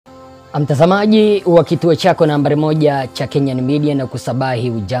Mtazamaji wa kituo chako nambari 1 cha Kenyan Media na kusabahi,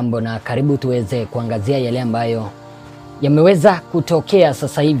 ujambo na karibu tuweze kuangazia yale ambayo yameweza kutokea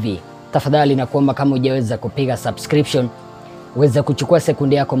sasa hivi. Tafadhali na kuomba kama hujaweza kupiga subscription, uweze kuchukua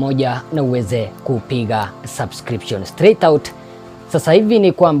sekunde yako moja na uweze kupiga subscription. Straight out sasa hivi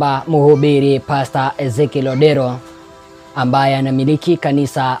ni kwamba mhubiri Pastor EZEKIEL ambaye anamiliki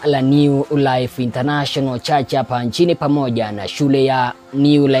kanisa la New Life International Church hapa nchini pamoja na shule ya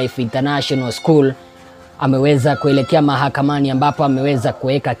New Life International School ameweza kuelekea mahakamani, ambapo ameweza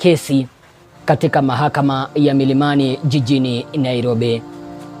kuweka kesi katika mahakama ya Milimani jijini Nairobi.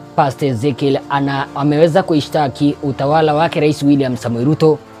 Pastor EZEKIEL ameweza kuishtaki utawala wake Rais William Samoei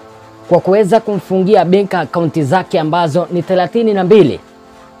Ruto kwa kuweza kumfungia bank account zake ambazo ni 32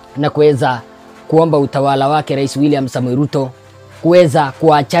 na kuweza kuomba utawala wake Rais William Samoei Ruto kuweza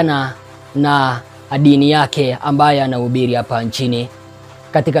kuachana na dini yake ambayo anahubiri hapa nchini.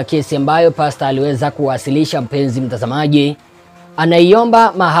 Katika kesi ambayo pastor aliweza kuwasilisha, mpenzi mtazamaji,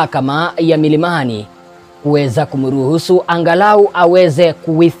 anaiomba mahakama ya Milimani kuweza kumruhusu angalau aweze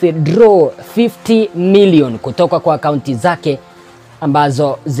withdraw 50 million kutoka kwa akaunti zake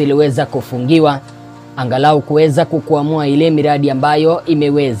ambazo ziliweza kufungiwa, angalau kuweza kukwamua ile miradi ambayo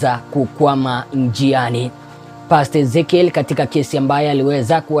imeweza kukwama njiani. Pastor EZEKIEL katika kesi ambayo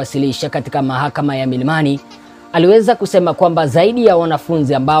aliweza kuwasilisha katika mahakama ya Milimani aliweza kusema kwamba zaidi ya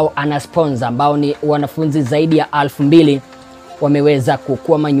wanafunzi ambao ana sponsor, ambao ni wanafunzi zaidi ya 2000 wameweza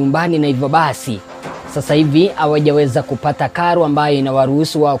kukwama nyumbani, na hivyo basi sasa hivi hawajaweza kupata karo ambayo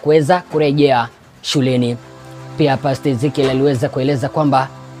inawaruhusu wao kuweza kurejea shuleni. Pia Pastor EZEKIEL aliweza kueleza kwamba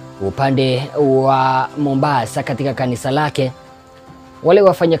upande wa Mombasa katika kanisa lake, wale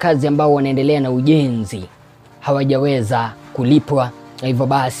wafanyakazi ambao wanaendelea na ujenzi hawajaweza kulipwa, na hivyo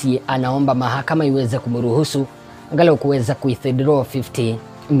basi anaomba mahakama iweze kumruhusu angalau kuweza withdraw 50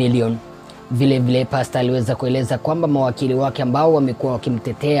 million. Vile vile pastor aliweza kueleza kwamba mawakili wake ambao wamekuwa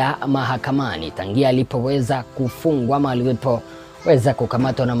wakimtetea mahakamani tangia alipoweza kufungwa ama alipoweza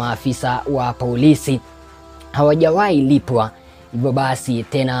kukamatwa na maafisa wa polisi hawajawahi lipwa. Hivyo basi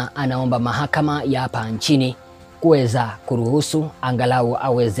tena anaomba mahakama ya hapa nchini kuweza kuruhusu angalau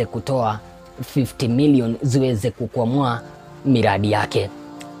aweze kutoa 50 million ziweze kukwamua miradi yake.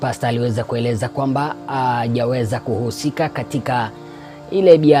 Pastor aliweza kueleza kwamba hajaweza kuhusika katika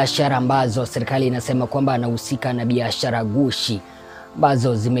ile biashara ambazo serikali inasema kwamba anahusika na biashara gushi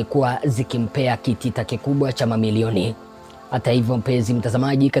ambazo zimekuwa zikimpea kitita kikubwa cha mamilioni. Hata hivyo, mpenzi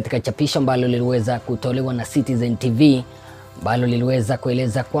mtazamaji, katika chapisho ambalo liliweza kutolewa na Citizen TV ambalo liliweza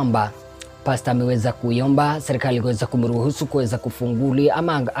kueleza kwamba pastor ameweza kuiomba serikali kuweza kumruhusu kuweza kufunguli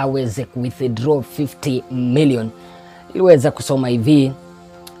ama aweze withdraw 50 million, iliweza kusoma hivi: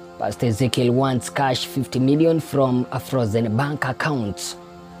 Pastor EZEKIEL wants cash 50 million from a frozen bank accounts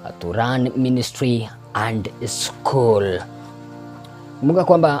to run ministry and school. Kumbuka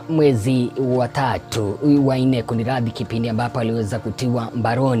kwamba mwezi wa 4 kuniradhi, kipindi ambapo aliweza kutiwa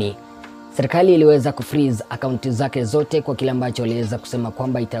mbaroni, serikali iliweza kufreeze akaunti zake zote kwa kile ambacho aliweza kusema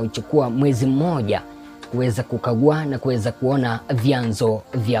kwamba itachukua mwezi mmoja kuweza kukagua na kuweza kuona vyanzo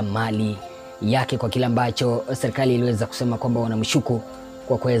vya mali yake, kwa kile ambacho serikali iliweza kusema kwamba wanamshuku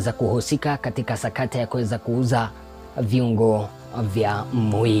kwa kuweza kuhusika katika sakata ya kuweza kuuza viungo vya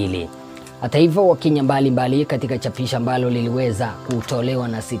mwili. Hata hivyo, Wakenya mbalimbali katika chapisho ambalo liliweza kutolewa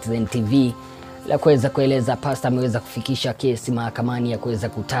na Citizen TV la kuweza kueleza pastor ameweza kufikisha kesi mahakamani ya kuweza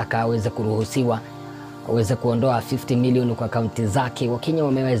kutaka aweze kuruhusiwa aweze kuondoa 50 million kwa akaunti zake. Wakenya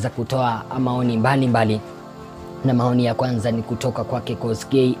wameweza kutoa maoni mbalimbali, na maoni ya kwanza ni kutoka kwake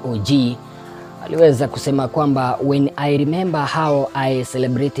Kosgei OG. Aliweza kusema kwamba when I remember how I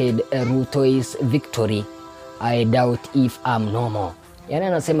celebrated Ruto's victory, I doubt if I'm normal. Yani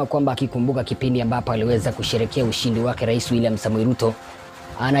anasema kwamba akikumbuka kipindi ambapo aliweza kusherehekea ushindi wake Rais William Samoei Ruto,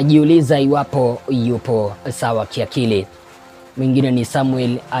 anajiuliza iwapo yupo sawa kiakili. Mwingine ni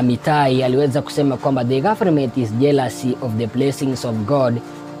Samuel Amitai, aliweza kusema kwamba the government is jealousy of the blessings of God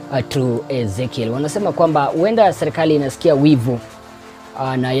through EZEKIEL. Wanasema kwamba huenda serikali inasikia wivu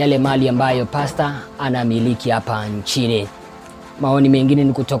na yale mali ambayo pastor anamiliki hapa nchini. Maoni mengine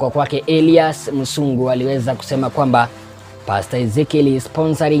ni kutoka kwake Elias Musungu, aliweza kusema kwamba Pastor EZEKIEL is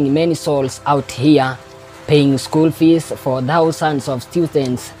sponsoring many souls out here, paying school fees for thousands of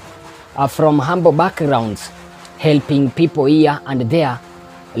students from humble backgrounds, helping people here and there.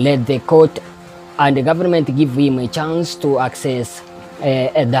 Let the court and the government give him a chance to access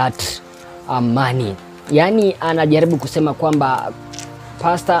that money. Yani anajaribu kusema kwamba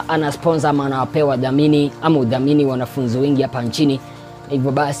pastor ana sponsor ama anapewa dhamini ama udhamini wanafunzi wengi hapa nchini,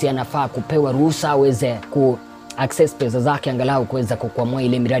 hivyo basi anafaa kupewa ruhusa aweze access pesa zake angalau kuweza kukwamua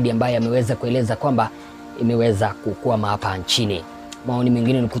ile miradi ambayo ameweza kueleza kwamba imeweza kukwama hapa nchini. Maoni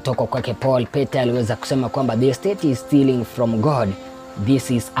mengine ni kutoka kwake Paul Pete, aliweza kusema kwamba the state is stealing from God.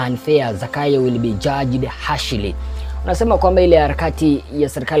 This is unfair. Zakayo will be judged harshly. Unasema kwamba ile harakati ya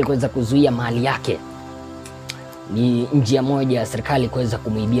serikali kuweza kuzuia mali yake ni njia moja ya serikali kuweza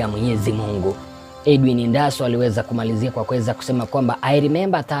kumuibia Mwenyezi Mungu. Edwin Ndaso aliweza kumalizia kwa kuweza kusema kwamba I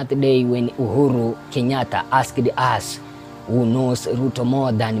remember that day when Uhuru Kenyatta asked us who knows Ruto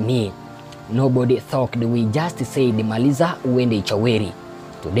more than me. Nobody thought, we just said maliza uende Ichaweri.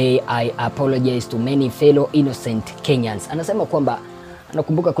 Today I apologize to many fellow innocent Kenyans. Anasema kwamba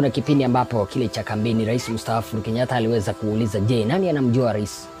anakumbuka kuna kipindi ambapo kile cha kampeni rais mstaafu Kenyatta aliweza kuuliza, je, nani anamjua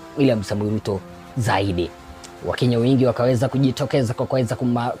rais William Samoei Ruto zaidi? Wakenya wengi wakaweza kujitokeza kwa kuweza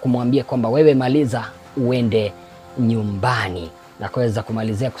kumwambia kwamba wewe maliza uende nyumbani, na kuweza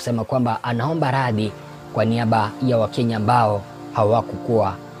kumalizia kusema kwamba anaomba radhi kwa niaba ya Wakenya ambao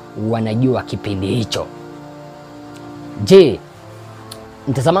hawakukuwa wanajua kipindi hicho. Je,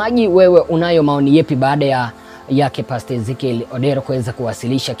 mtazamaji, wewe unayo maoni yepi baada yake Pastor Ezekiel Odero kuweza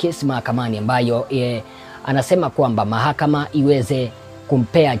kuwasilisha kesi mahakamani ambayo anasema kwamba mahakama iweze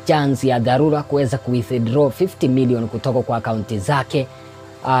kumpea chance ya dharura kuweza withdraw 50 million kutoka kwa akaunti zake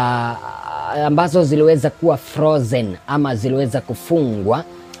ambazo ziliweza kuwa frozen ama ziliweza kufungwa,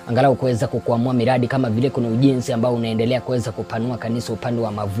 angalau kuweza kukwamua miradi kama vile kuna ujenzi ambao unaendelea kuweza kupanua kanisa upande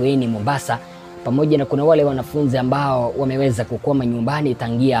wa Mavueni Mombasa, pamoja na kuna wale wanafunzi ambao wameweza kukwama nyumbani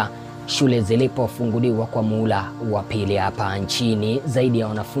tangia shule zilipofunguliwa kwa muhula wa pili hapa nchini, zaidi ya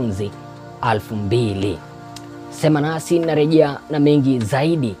wanafunzi 2000. Sema nasi narejea na mengi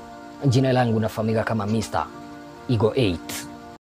zaidi. Jina langu nafahamika kama Mr. Ego 8.